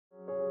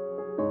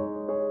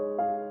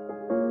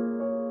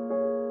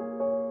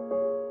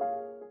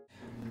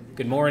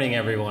Good morning,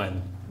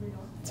 everyone.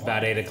 It's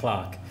about 8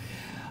 o'clock.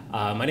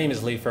 My name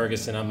is Lee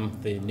Ferguson. I'm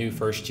the new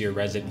first-year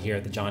resident here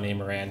at the John A.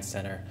 Moran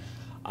Center.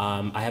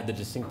 I have the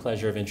distinct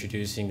pleasure of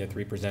introducing the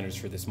three presenters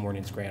for this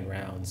morning's Grand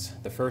Rounds.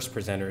 The first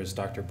presenter is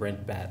Dr. Brent,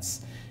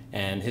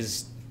 and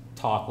his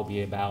talk will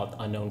be about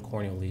unknown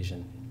corneal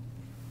lesion.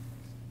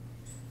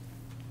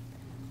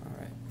 All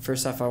right.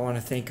 First off, I want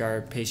to thank our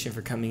patient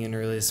for coming in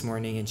early this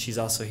morning, and she's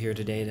also here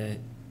today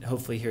to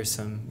hopefully hear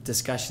some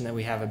discussion that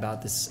we have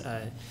about this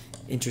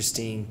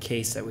interesting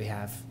case that we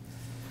have.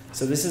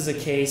 So this is a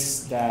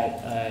case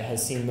that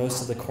has seen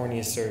most of the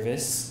cornea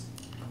service.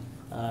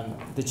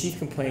 The chief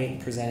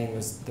complaint presenting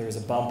was there was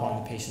a bump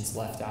on the patient's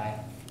left eye.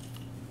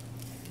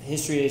 The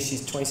history is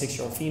she's a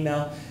 26-year-old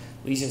female.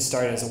 Lesion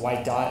started as a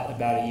white dot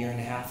about 1.5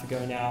 years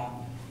ago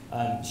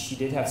now. She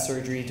did have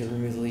surgery to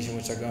remove the lesion,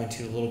 which I'll go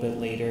into a little bit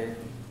later,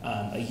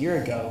 a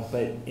year ago,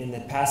 but in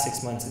the past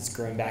 6 months it's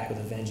grown back with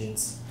a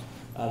vengeance.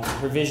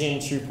 Her vision,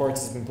 she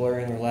reports, has been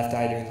blurry in her left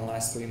eye during the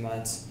last 3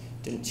 months.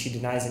 She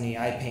denies any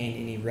eye pain,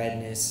 any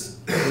redness,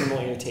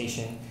 minimal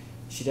irritation.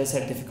 She does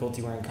have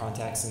difficulty wearing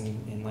contacts,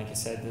 and like I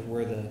said,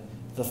 we're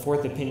the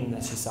fourth opinion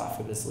that she sought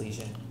for this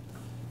lesion.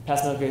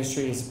 Past medical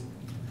history is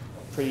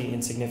pretty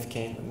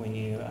insignificant when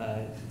you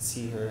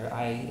see her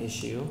eye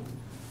issue.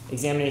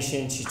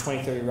 Examination, she's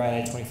 20/30 right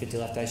eye, 20/50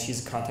 left eye.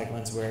 She's a contact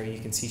lens wearer. You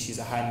can see she's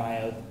a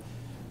high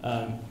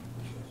myope.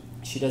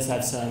 She does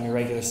have some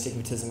irregular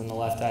stigmatism in the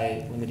left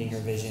eye, limiting her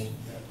vision,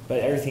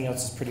 but everything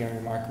else is pretty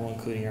unremarkable,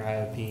 including her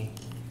IOP.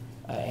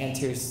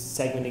 Anterior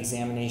segment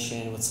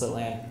examination with slit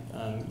lamp.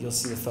 You'll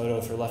see the photo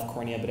of her left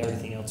cornea, but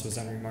everything else was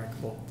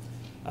unremarkable.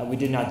 We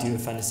did not do a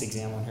fundus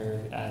exam on her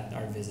at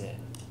our visit.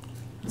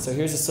 So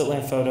here's the slit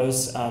lamp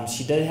photos.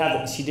 She did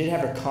have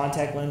her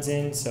contact lens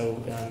in,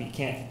 so you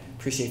can't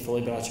appreciate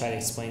fully, but I'll try to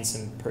explain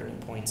some pertinent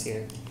points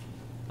here.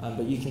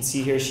 But you can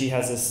see here she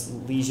has this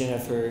lesion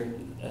of her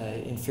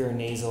inferior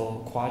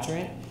nasal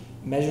quadrant.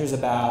 Measures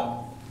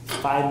about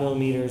 5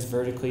 millimeters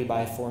vertically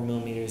by 4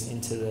 millimeters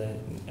into the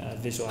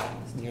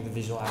near the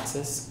visual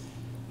axis.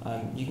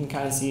 You can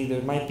kind of see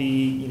there might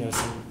be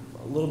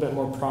a little bit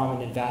more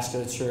prominent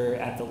vasculature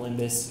at the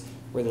limbus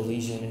where the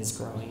lesion is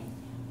growing.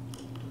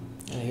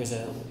 And here's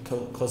a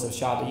close-up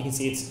shot, but you can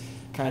see it's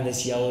kind of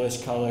this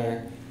yellowish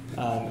color.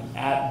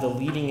 At the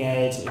leading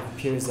edge, it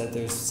appears that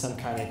there's some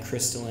kind of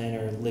crystalline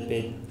or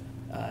lipid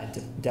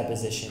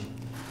deposition.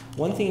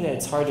 One thing that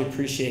it's hard to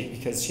appreciate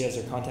because she has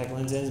her contact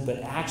lens in,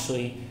 but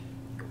actually,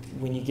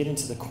 when you get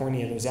into the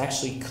cornea, there's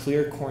actually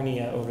clear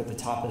cornea over the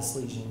top of this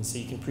lesion, so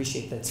you can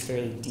appreciate that's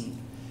fairly deep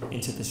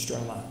into the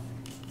stroma.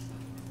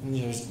 And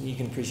you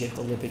can appreciate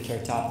the lipid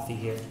keratopathy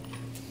here,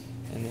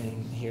 and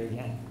then here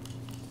again.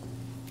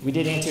 We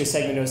did anterior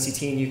segment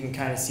OCT, and you can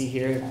kind of see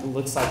here, it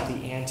looks like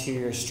the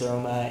anterior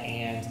stroma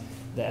and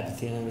the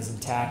epithelium is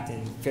intact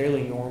and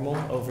fairly normal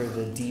over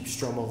the deep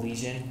stromal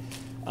lesion.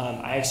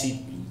 I actually,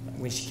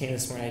 when she came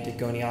this morning, I did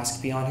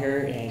gonioscopy on her,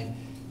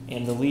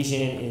 and the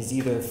lesion is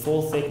either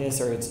full thickness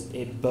or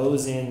it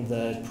bows in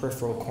the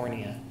peripheral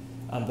cornea,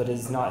 but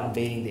it's not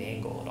invading the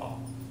angle at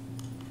all.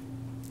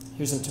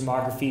 Here's some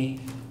tomography.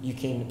 You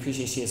can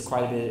appreciate she has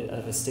quite a bit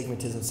of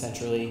astigmatism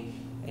centrally,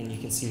 and you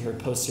can see her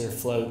posterior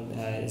float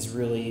is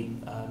really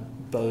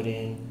bowed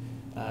in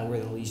where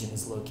the lesion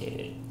is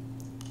located.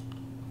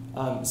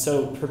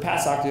 So her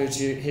past ocular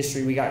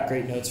history, we got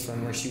great notes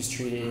from where she was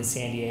treated in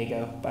San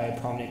Diego by a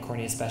prominent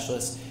cornea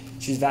specialist.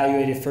 She was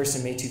evaluated first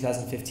in May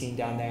 2015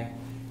 down there.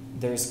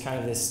 There's kind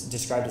of this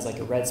described as like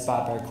a red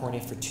spot by her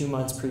cornea for 2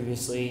 months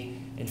previously,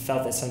 and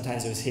felt that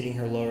sometimes it was hitting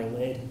her lower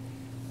lid.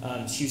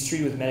 She was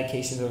treated with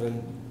medications over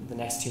the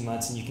next 2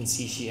 months, and you can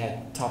see she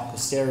had topical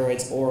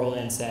steroids, oral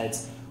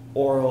NSAIDs,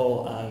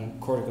 oral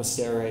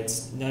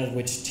corticosteroids, none of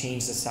which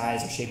changed the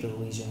size or shape of the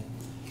lesion.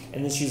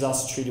 And then she was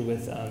also treated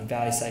with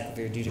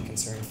valcyclovir due to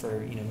concern for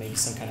maybe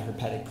some kind of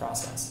herpetic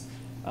process.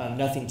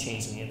 Nothing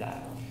changed any of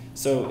that.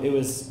 So it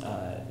was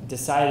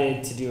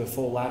decided to do a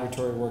full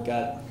laboratory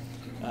workup.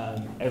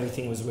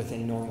 Everything was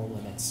within normal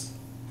limits.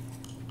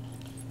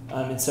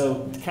 And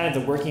so kind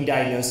of the working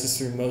diagnosis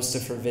through most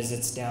of her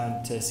visits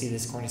down to see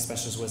this cornea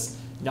specialist was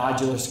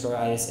nodular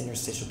scleritis,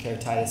 interstitial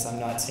keratitis. I'm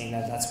not saying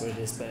that that's what it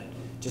is, but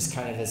just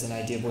kind of as an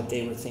idea of what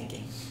they were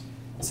thinking.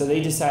 So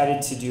they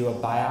decided to do a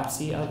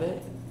biopsy of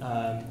it.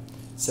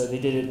 So they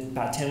did it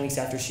about 10 weeks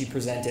after she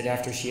presented,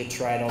 after she had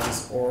tried all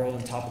these oral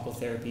and topical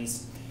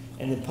therapies.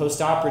 And then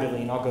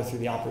post-operatively, and I'll go through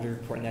the operative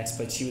report next,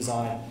 but she was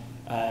on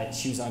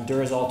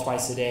Durezol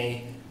twice a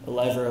day,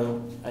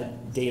 Levro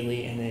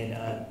daily, and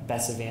then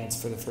Besavance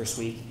for the first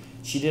week.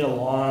 She did a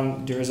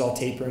long Durezol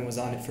taper and was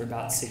on it for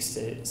about 6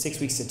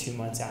 weeks to 2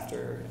 months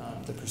after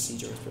the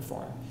procedure was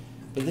performed.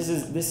 But this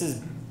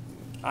is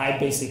I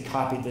basically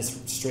copied this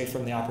straight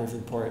from the operative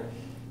report.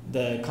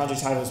 The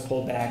conjunctiva was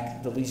pulled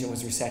back, the lesion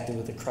was resected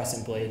with a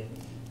crescent blade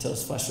until it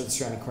was flushed with the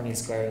surrounding corneal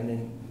sclera, and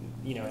then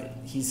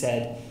he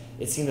said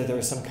it seemed that there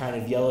was some kind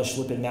of yellowish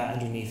lipid mat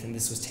underneath, and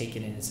this was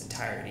taken in its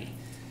entirety.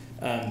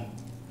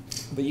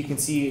 But you can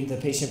see the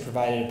patient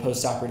provided a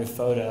postoperative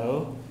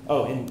photo.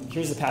 Oh, and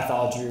here's the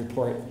pathology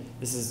report.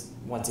 This is,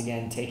 once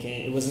again, taken.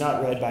 It was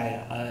not read by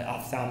an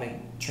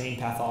ophthalmic trained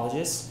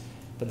pathologist,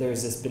 but there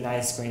was this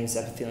benign squamous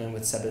epithelium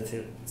with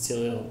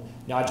subepithelial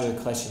nodular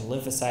collection of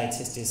lymphocytes,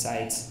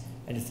 histiocytes,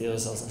 endothelial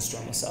cells, and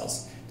stromal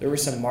cells. There were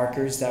some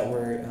markers that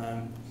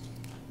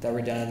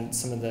were done,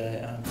 some of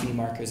the B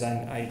markers.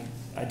 I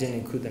didn't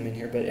include them in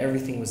here, but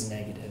everything was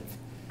negative,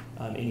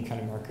 any kind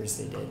of markers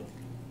they did.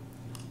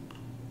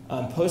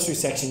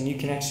 Post-resection, you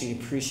can actually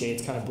appreciate,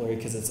 it's kind of blurry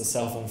because it's a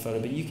cell phone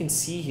photo, but you can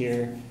see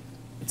here,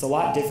 it's a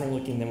lot different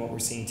looking than what we're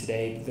seeing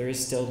today. There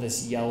is still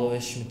this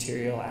yellowish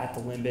material at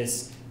the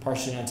limbus,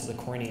 partially onto the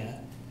cornea.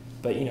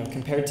 But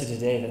compared to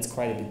today, that's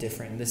quite a bit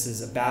different. This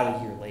is about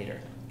a year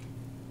later.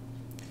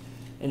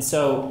 And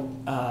so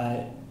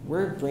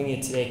we're bringing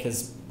it today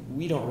because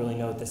we don't really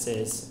know what this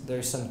is.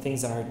 There's some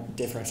things on our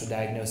differential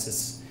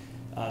diagnosis,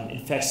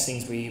 infectious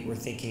things we were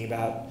thinking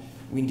about.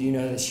 We do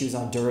know that she was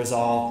on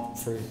Durezol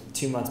for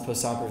 2 months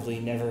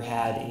postoperatively, never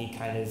had any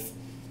kind of,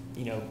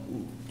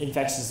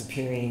 infectious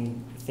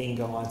appearing thing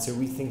go on. So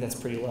we think that's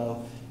pretty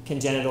low.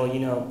 Congenital,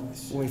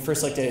 when we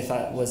first looked at it, I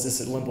thought, was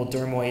this a limbal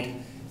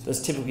dermoid?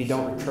 Those typically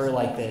don't recur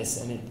like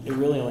this, and it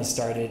really only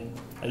started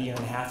a year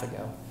and a half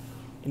ago.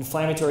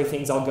 Inflammatory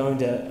things, I'll go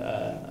into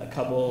a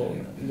couple.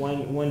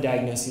 One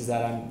diagnosis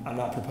that I'm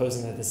not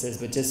proposing that this is,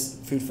 but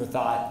just food for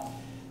thought.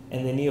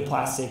 And the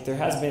neoplastic, there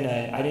has been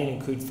I didn't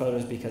include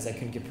photos because I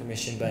couldn't get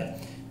permission, but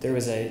there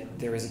was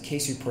a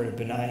case report of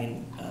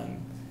benign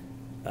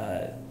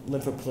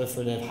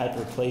lymphoproliferative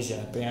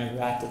hyperplasia, benign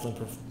reactive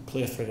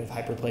lymphoproliferative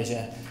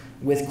hyperplasia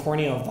with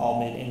corneal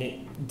involvement, and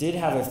it did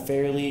have a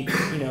fairly,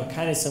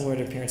 kind of similar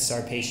to appearance to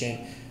our patient,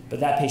 but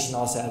that patient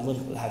also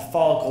had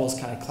follicles,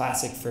 kind of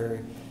classic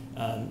for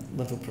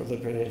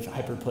lymphoproliferative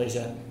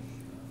hyperplasia,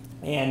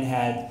 and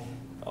had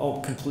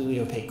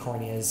completely opaque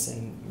corneas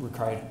and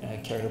required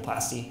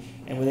keratoplasty.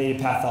 And when they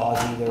did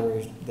pathology,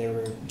 there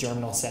were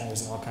germinal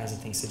centers and all kinds of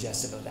things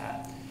suggestive of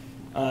that.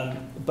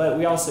 But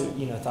we also,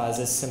 thought, is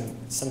this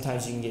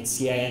sometimes you can get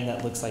CIN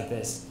that looks like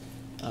this,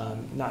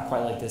 not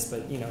quite like this,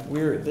 but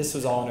this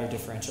was all in our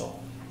differential.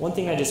 One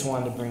thing I just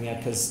wanted to bring up,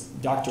 because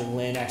Dr.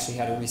 Lin actually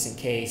had a recent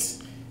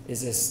case,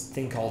 is this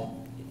thing called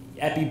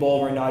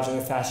epibulbar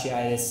nodular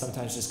fasciitis,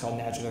 sometimes just called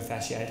nodular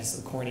fasciitis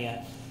of the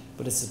cornea,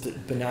 but it's a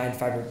benign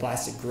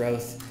fibroblastic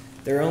growth.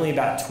 There are only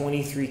about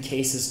 23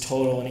 cases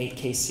total in 8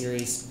 case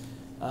series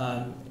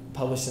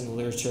published in the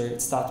literature.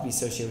 It's thought to be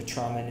associated with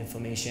trauma and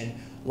inflammation.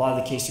 A lot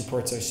of the case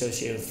reports are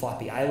associated with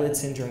floppy eyelid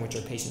syndrome, which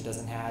our patient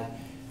doesn't have.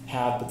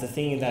 But the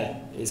thing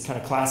that is kind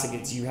of classic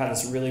is you have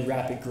this really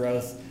rapid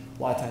growth.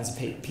 A lot of times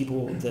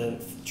the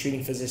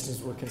treating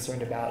physicians were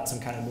concerned about some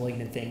kind of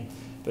malignant thing,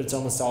 but it's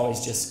almost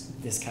always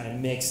just this kind of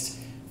mixed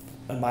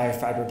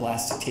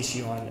myofibroblastic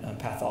tissue on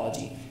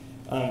pathology.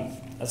 I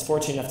was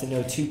fortunate enough to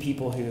know 2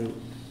 people who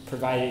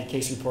provided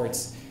case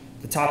reports.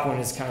 The top one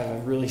is kind of a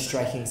really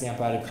striking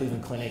example out of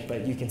Cleveland Clinic,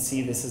 but you can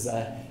see this is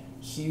a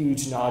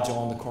huge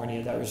nodule in the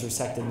cornea that was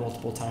resected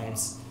multiple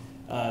times.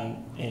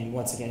 And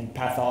once again,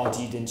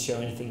 pathology didn't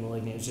show anything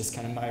malignant, it was just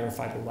kind of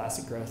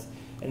myofibroblastic growth.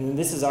 And then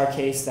this is our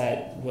case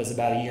that was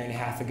about a year and a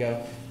half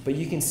ago. But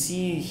you can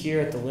see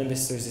here at the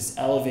limbus, there's this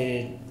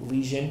elevated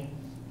lesion.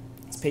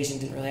 This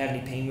patient didn't really have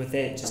any pain with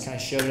it, just kind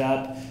of showed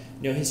up.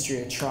 No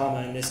history of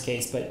trauma in this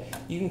case, but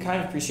you can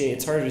kind of appreciate,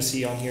 it's harder to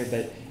see on here,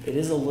 but it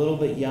is a little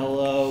bit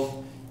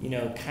yellow,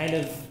 kind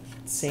of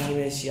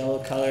same-ish yellow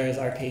color as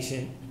our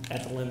patient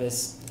at the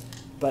limbus.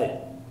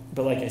 But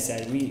like I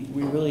said, we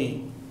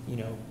really,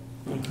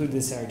 include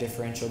this in our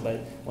differential,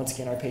 but once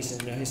again, our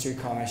patient has no history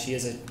of trauma. She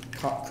is a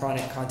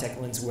chronic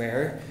contact lens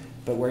wearer,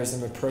 but wears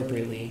them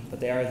appropriately, but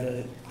they are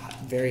the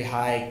very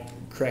high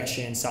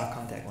correction soft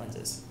contact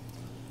lenses.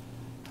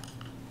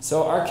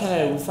 So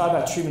we thought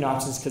about treatment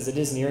options because it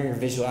is nearing her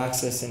visual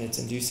axis and it's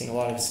inducing a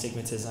lot of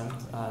astigmatism.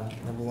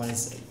 Number one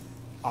is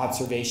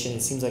observation.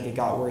 It seems like it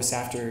got worse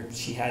after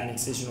she had an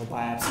excisional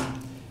biopsy.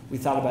 We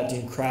thought about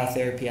doing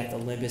cryotherapy at the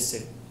limbus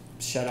to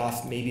shut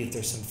off maybe if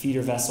there's some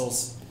feeder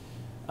vessels.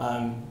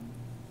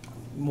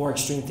 More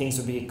extreme things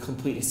would be a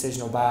complete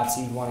excisional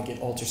biopsy. You'd want to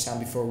get ultrasound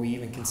before we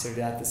even consider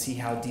that to see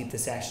how deep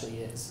this actually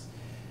is.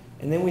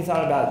 And then we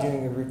thought about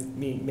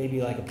doing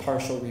maybe like a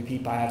partial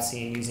repeat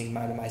biopsy and using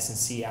mitomycin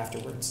C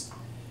afterwards.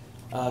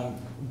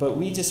 But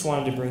we just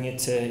wanted to bring it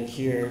to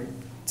here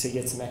to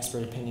get some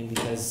expert opinion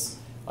because,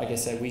 like I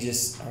said, we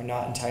just are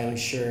not entirely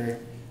sure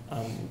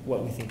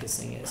what we think this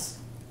thing is.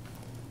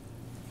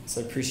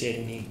 So I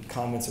appreciate any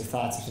comments or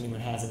thoughts if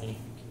anyone has any.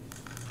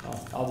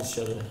 I'll just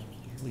show the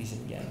lesion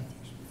again.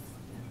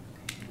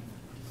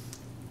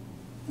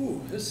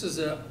 Ooh, this is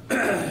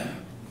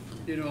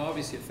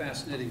obviously a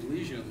fascinating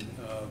lesion,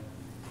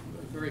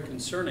 very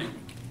concerning.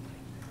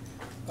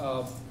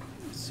 Let's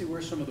see,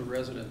 where's some of the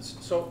residents?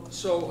 So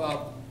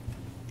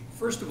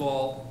first of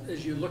all,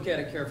 as you look at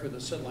it carefully with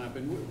the slit lamp,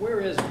 and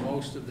where is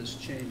most of this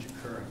change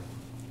occurring?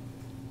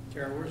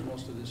 Tara, where's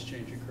most of this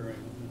change occurring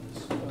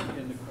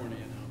in the cornea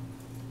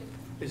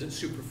now? Is it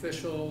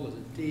superficial? Is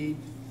it deep?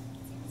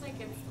 Seems like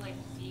it's like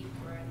deep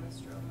or in the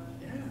stroma.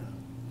 Yeah.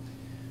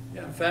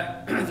 Yeah, in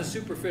fact, the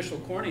superficial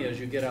cornea as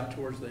you get out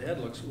towards the head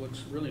looks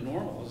really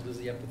normal, as does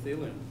the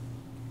epithelium.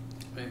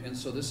 And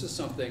so this is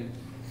something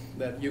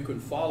that you can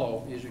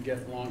follow as you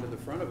get along to the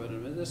front of it. I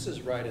mean, this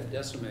is right at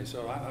decime,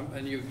 so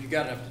and you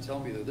got to have to tell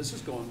me that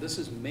this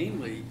is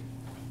mainly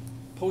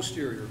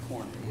posterior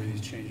cornea where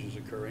these changes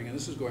occurring, and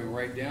this is going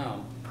right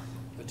down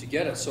to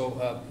get it.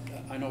 So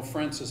I know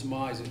Francis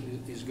Ma,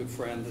 he's a good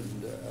friend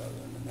and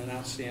an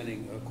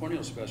outstanding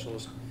corneal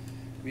specialist.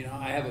 I mean,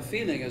 I have a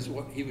feeling as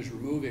what he was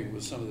removing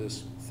was some of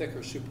this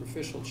thicker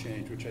superficial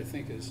change, which I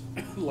think is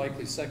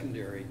likely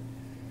secondary.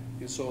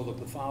 And so the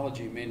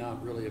pathology may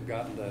not really have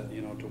gotten to,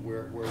 to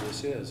where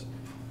this is.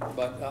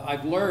 But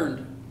I've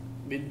learned,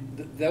 I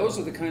mean, those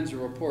are the kinds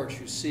of reports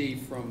you see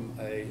from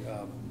a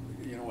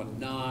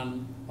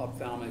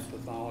non-ophthalmic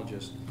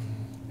pathologist.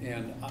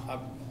 And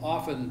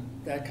often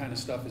that kind of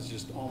stuff is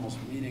just almost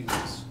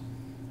meaningless.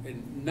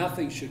 And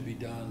nothing should be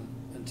done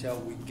until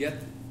we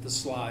get the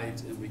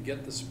slides and we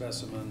get the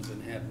specimens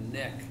and have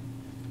Nick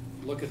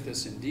look at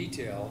this in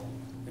detail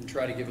and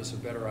try to give us a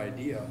better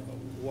idea of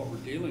what we're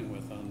dealing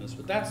with on this.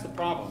 But that's the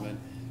problem. And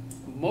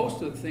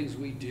most of the things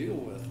we deal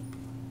with,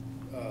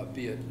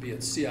 be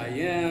it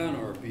CIN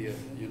or be it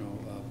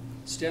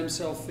stem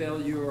cell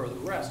failure or the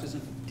rest,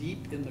 isn't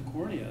deep in the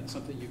cornea. It's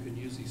something you can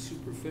usually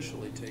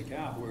superficially take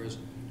out, whereas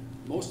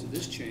most of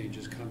this change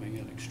is coming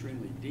in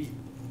extremely deep.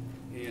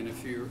 And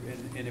if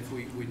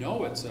we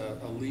know it's a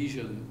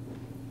lesion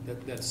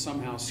that's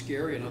somehow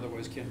scary and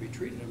otherwise can't be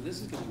treated, I mean,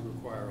 this is going to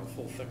require a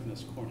full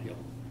thickness corneal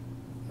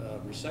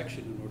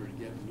resection in order to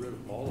get rid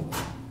of all of it.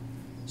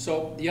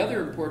 So the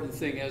other important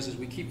thing is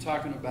we keep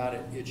talking about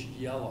it. It's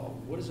yellow.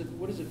 What does it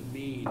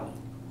mean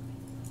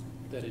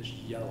that it's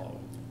yellow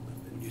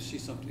when you see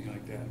something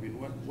like that? I mean,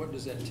 what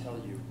does that tell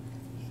you?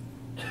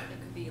 It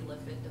could be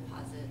lipid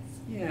deposits.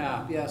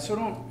 Yeah.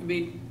 So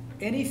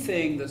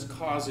anything that's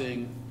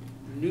causing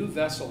new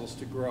vessels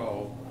to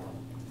grow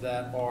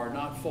that are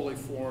not fully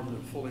formed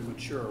and fully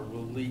mature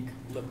will leak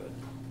lipid,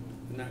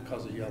 and that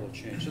causes a yellow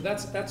change. So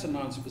that's a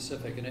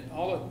non-specific, and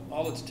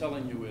all it's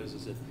telling you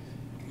is that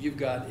you've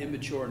got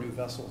immature new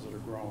vessels that are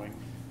growing,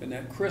 and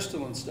that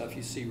crystalline stuff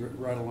you see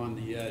right along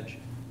the edge,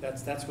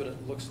 that's what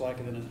it looks like,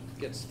 and then it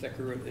gets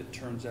thicker, it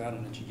turns out,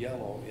 and it's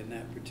yellow in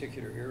that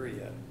particular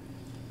area.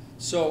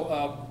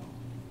 So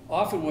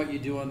often what you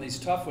do on these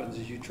tough ones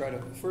is you try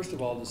to, first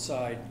of all,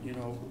 decide,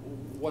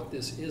 what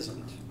this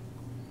isn't.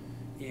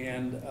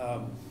 And,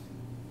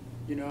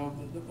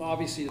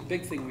 obviously the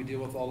big thing we deal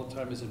with all the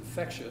time is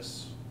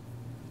infectious.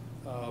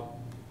 The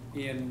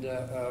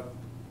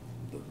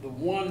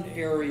one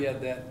area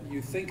that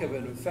you think of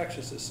an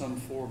infectious as some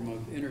form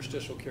of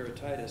interstitial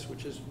keratitis,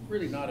 which is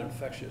really not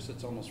infectious,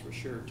 it's almost for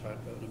sure type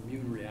of an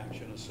immune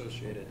reaction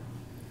associated.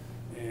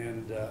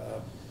 And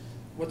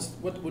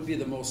what would be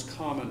the most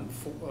common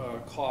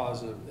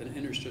cause of an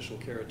interstitial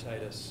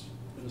keratitis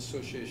in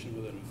association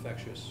with an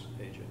infectious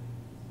agent?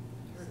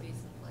 Herpes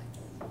simplex.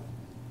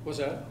 What's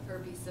that?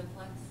 Herpes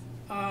simplex.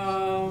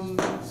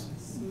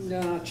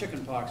 No,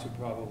 chicken pox would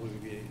probably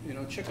be.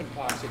 Chicken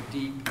pox, a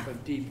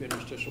deep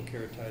interstitial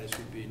keratitis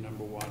would be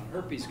number one.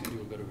 Herpes can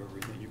do a bit of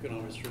everything. You can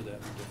always hear that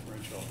in the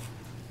differential.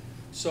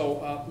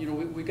 So,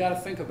 we got to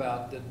think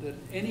about that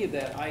any of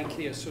that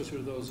IK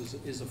associated with those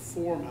is a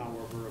form,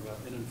 however, of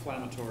an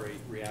inflammatory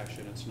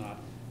reaction. It's not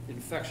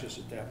infectious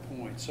at that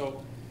point.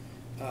 So,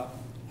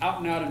 out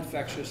and out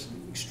infectious,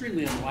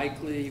 extremely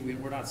unlikely.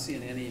 We're not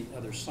seeing any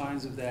other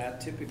signs of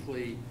that.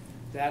 Typically,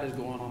 that is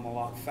going on a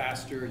lot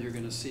faster. You're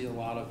going to see a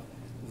lot of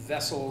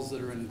vessels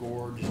that are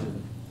engorged.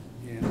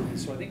 And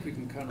so I think we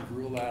can kind of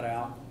rule that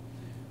out.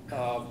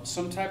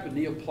 Some type of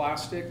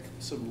neoplastic,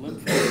 some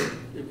lympho.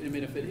 I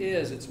mean, if it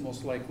is, it's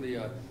most likely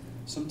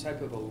some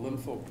type of a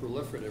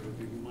lymphoproliferative would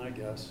be my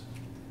guess.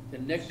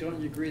 And Nick, don't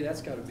you agree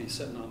that's got to be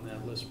sitting on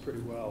that list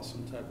pretty well,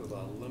 some type of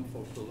a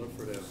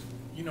lymphoproliferative?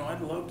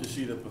 I'd love to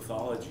see the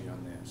pathology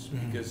on this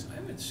because I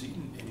haven't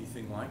seen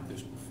anything like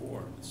this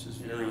before. This is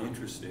very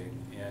interesting.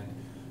 And,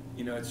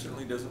 it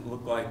certainly doesn't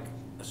look like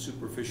a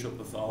superficial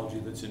pathology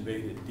that's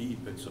invaded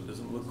deep. It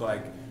doesn't look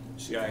like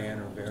CIN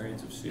or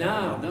variants of CIN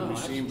that we've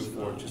seen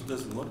before. It just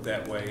doesn't look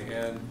that way.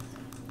 And,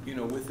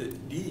 with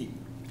it deep,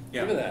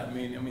 look at that. I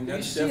mean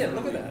that's definitely,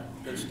 look at that.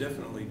 That's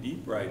definitely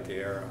deep right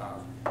there.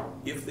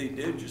 If they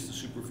did just a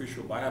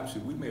superficial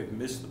biopsy, we may have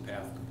missed the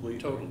path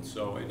completely. Totally.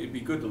 So it'd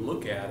be good to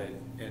look at it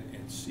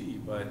and see.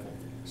 But,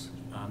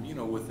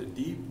 with a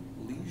deep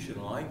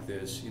lesion like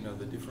this,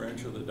 the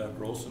differential that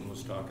Dr. Olson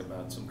was talking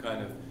about, some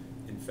kind of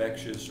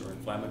infectious or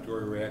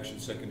inflammatory reaction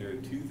secondary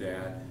to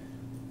that.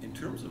 In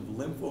terms of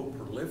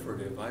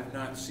lymphoproliferative, I've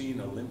not seen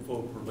a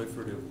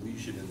lymphoproliferative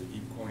lesion in the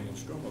deep corneal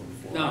stroma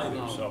before either.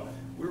 No. So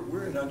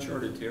we're in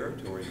uncharted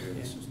territory here.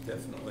 This is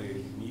definitely a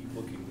unique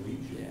looking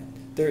lesion.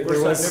 Yeah. Of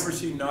course, I've never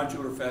seen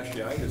nodular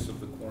fasciitis of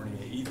the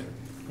cornea either.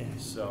 Yeah.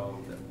 So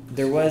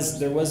there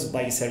was,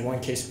 like you said, one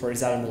case report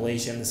is out in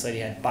Malaysia, and this lady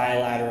had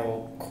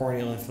bilateral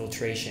corneal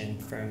infiltration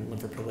from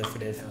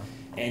lymphoproliferative. Yeah.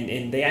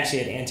 And they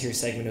actually had anterior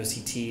segment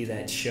OCT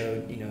that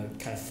showed,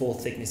 kind of full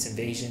thickness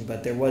invasion,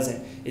 but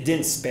it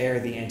didn't spare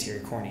the anterior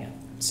cornea.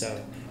 So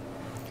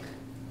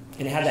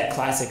And it had that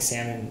classic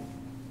salmon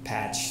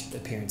patch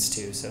appearance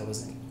too, so it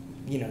wasn't,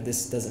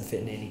 this doesn't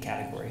fit in any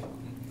category.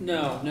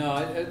 No,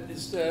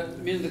 it's, I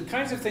mean, the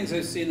kinds of things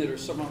I've seen that are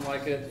somewhat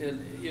like it, and,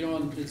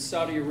 in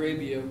Saudi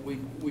Arabia,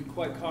 we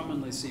quite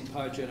commonly see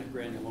pyogenic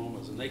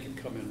granulomas, and they can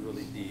come in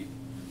really deep.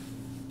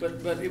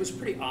 But it was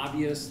pretty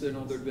obvious,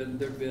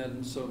 there'd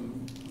been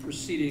some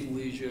preceding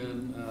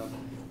lesion.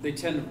 They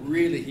tend to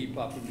really heap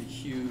up and be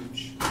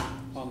huge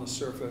on the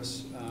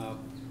surface.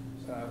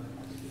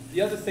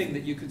 The other thing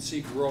that you could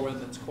see growing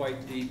that's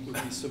quite deep would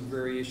be some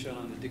variation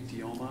on the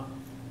dictyoma.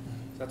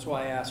 That's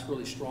why I asked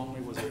really strongly,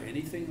 was there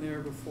anything there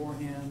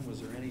beforehand?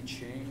 Was there any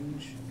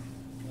change?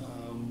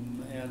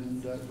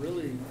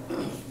 Really,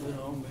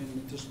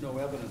 just no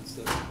evidence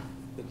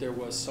that there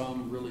was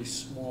some really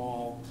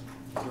small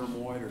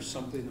dermoid or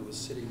something that was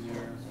sitting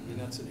there. I mean,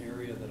 that's an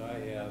area that I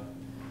have.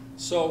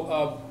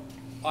 So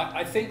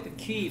I think the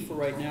key for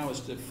right now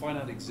is to find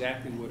out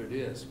exactly what it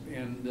is,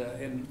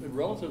 and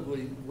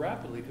relatively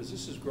rapidly, because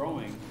this is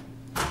growing,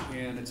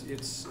 and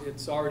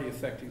it's already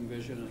affecting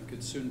vision, and it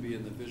could soon be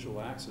in the visual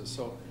axis.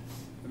 So,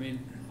 I mean,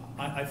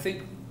 I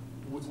think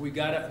we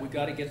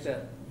gotta get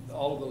that,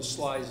 all of those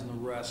slides and the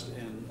rest,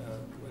 and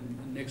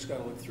Nick's got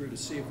to look through to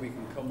see if we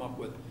can come up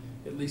with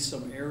at least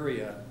some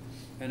area,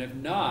 and if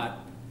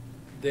not,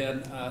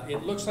 then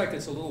it looks like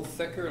it's a little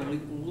thicker and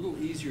a little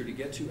easier to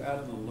get to out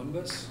of the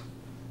limbus.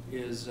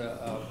 Is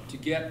to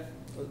get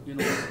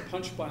a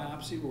punch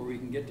biopsy where we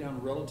can get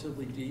down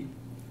relatively deep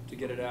to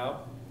get it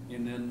out,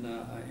 and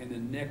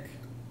then Nick,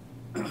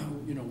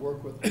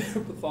 work with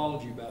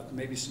pathology about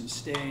maybe some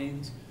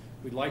stains.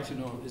 We'd like to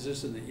know, is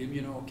this in the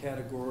immuno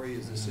category?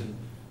 Is this in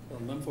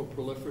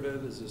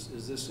lymphoproliferative?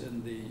 Is this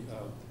in the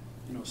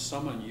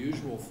some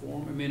unusual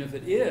form? I mean, if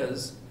it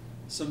is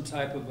some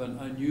type of an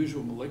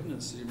unusual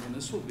malignancy, I mean,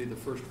 this will be the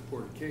first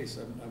reported case.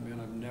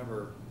 I've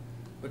never,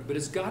 but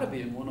it's got to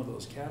be in one of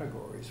those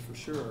categories for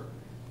sure.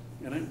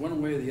 And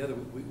one way or the other,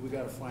 we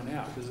got to find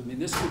out, because I mean,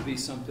 this could be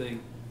something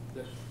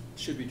that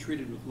should be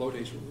treated with low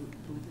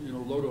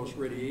dose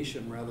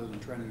radiation rather than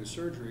trying to do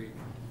surgery,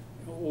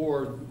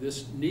 or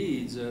this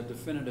needs a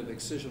definitive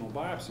excisional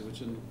biopsy,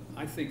 which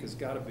I think has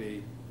got to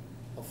be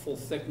a full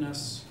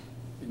thickness,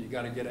 and you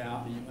got to get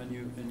out and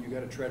you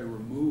got to try to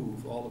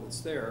remove all of it's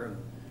there.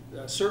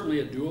 And certainly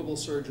a doable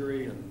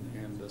surgery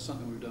and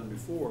something we've done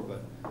before,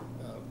 but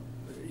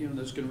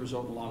that's going to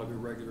result in a lot of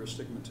irregular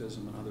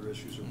astigmatism and other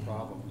issues or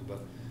problems. But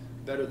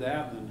better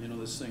that than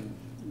this thing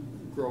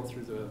grow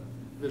through the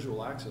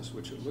visual axis,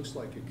 which it looks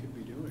like it could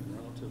be doing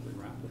relatively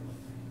rapidly.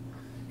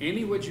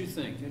 Amy, what'd you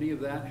think? Any of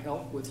that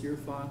help with your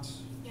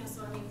thoughts? Yeah,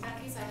 so I mean,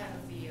 that case I had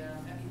with the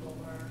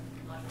epilobar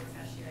nodular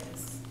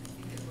fasciitis, I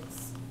think it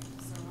looks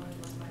similar to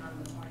what's going on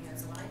in the cornea.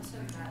 So when I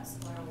took that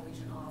scleral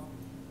lesion off,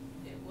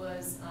 it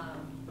was,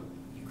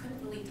 you couldn't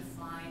really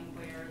define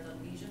where the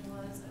lesion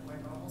was and where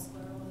normal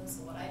sclera was.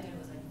 So what I did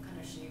was I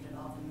kind of shaved it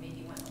off and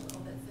maybe went a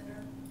little bit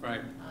thinner.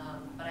 Right.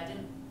 But I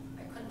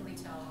couldn't really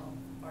tell how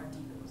far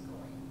deep it was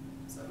going.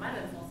 So it might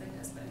have been full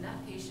thickness, but in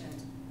that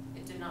patient,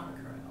 it did not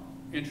recur at all.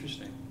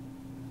 Interesting.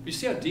 You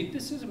see how deep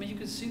this is? I mean, you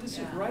can see this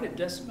is right at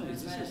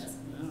decimeters. Right This is,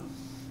 yeah.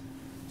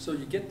 So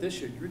you get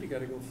this, you really got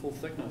to go full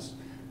thickness.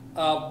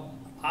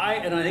 I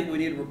think we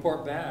need to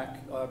report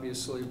back,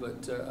 obviously,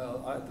 but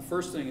the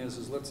first thing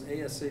is let's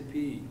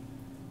ASAP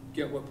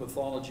get what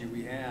pathology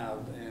we have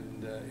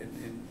and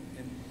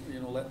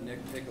let Nick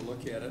take a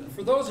look at it. And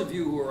for those of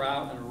you who are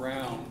out and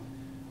around,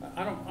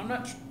 I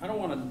don't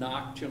want to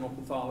knock general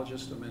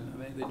pathologists. I mean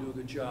they do a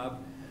good job,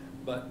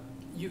 but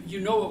you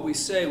know what we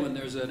say when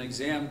there's an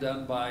exam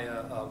done by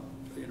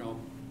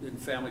in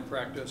family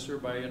practice or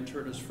by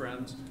internist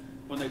friends,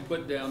 when they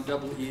put down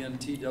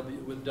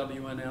ENTW with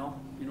WNL.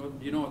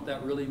 You know what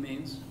that really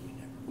means?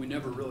 We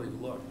never really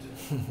looked.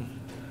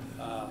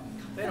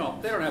 They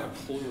don't have a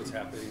clue what's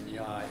happening in the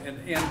eye.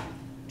 And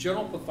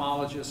general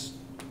pathologists,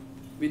 I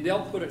mean,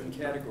 they'll put it in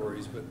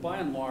categories, but by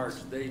and large,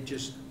 they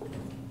just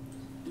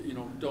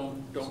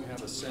don't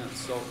have a sense.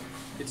 So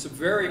it's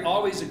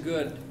always a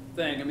good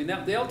thing. I mean,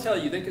 they'll tell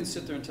you, they can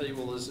sit there and tell you,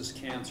 well, is this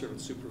cancer?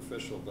 It's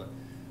superficial, but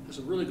there's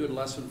a really good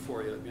lesson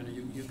for you.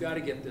 You've got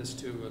to get this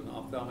to an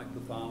ophthalmic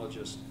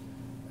pathologist.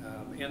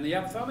 And the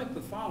ophthalmic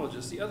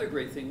pathologist, the other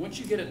great thing, once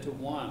you get it to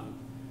one,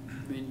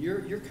 I mean,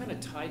 you're kind of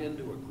tied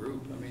into a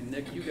group. I mean,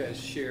 Nick, you guys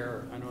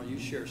share, I know you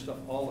share stuff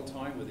all the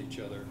time with each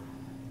other.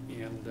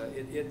 And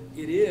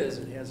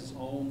it has its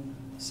own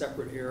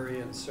separate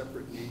area and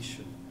separate niche.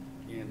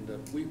 And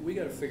we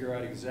got to figure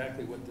out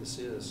exactly what this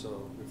is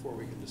so before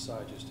we can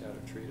decide just how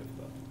to treat it.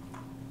 But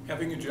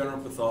having a general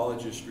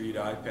pathologist read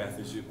iPath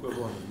is the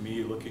equivalent of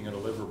me looking at a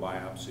liver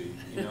biopsy.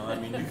 I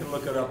mean, you can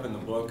look it up in the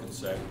book and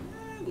say,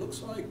 it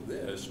looks like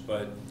this,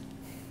 but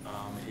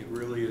it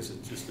really is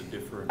just a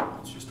different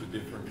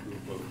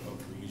group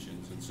of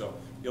lesions. And so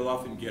you'll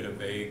often get a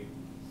vague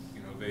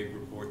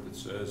report that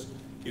says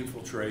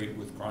infiltrate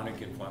with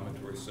chronic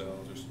inflammatory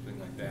cells or something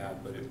like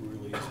that, but it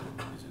really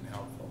isn't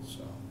helpful.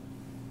 So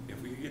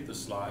if we could get the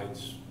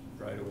slides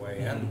right away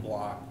and the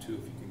block too,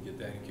 if you can get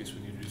that in case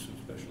we need to do some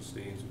special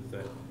stains with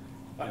that.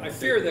 I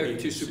fear they're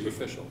too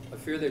superficial. I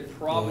fear they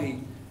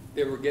probably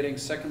they were getting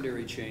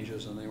secondary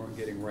changes and they weren't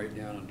getting right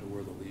down into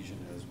where the lesion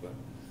is, but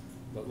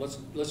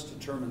let's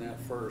determine that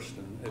first.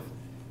 And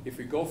if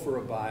we go for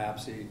a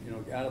biopsy, you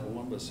know, out of the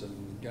lumbus, and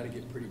we've got to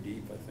get pretty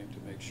deep, I think, to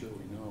make sure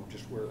we know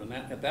just where, and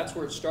if that's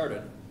where it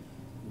started,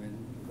 I mean,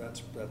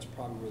 that's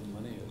probably where the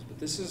money is. But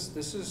this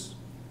is,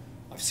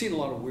 I've seen a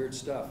lot of weird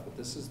stuff, but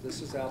this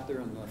is out there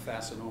in the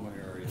fascinoma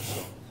area,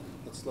 so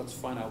let's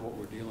find out what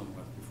we're dealing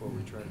with before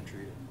we try to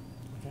treat it.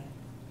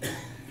 Okay.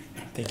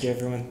 Thank you,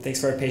 everyone.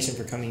 Thanks for our patient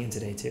for coming in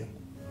today, too.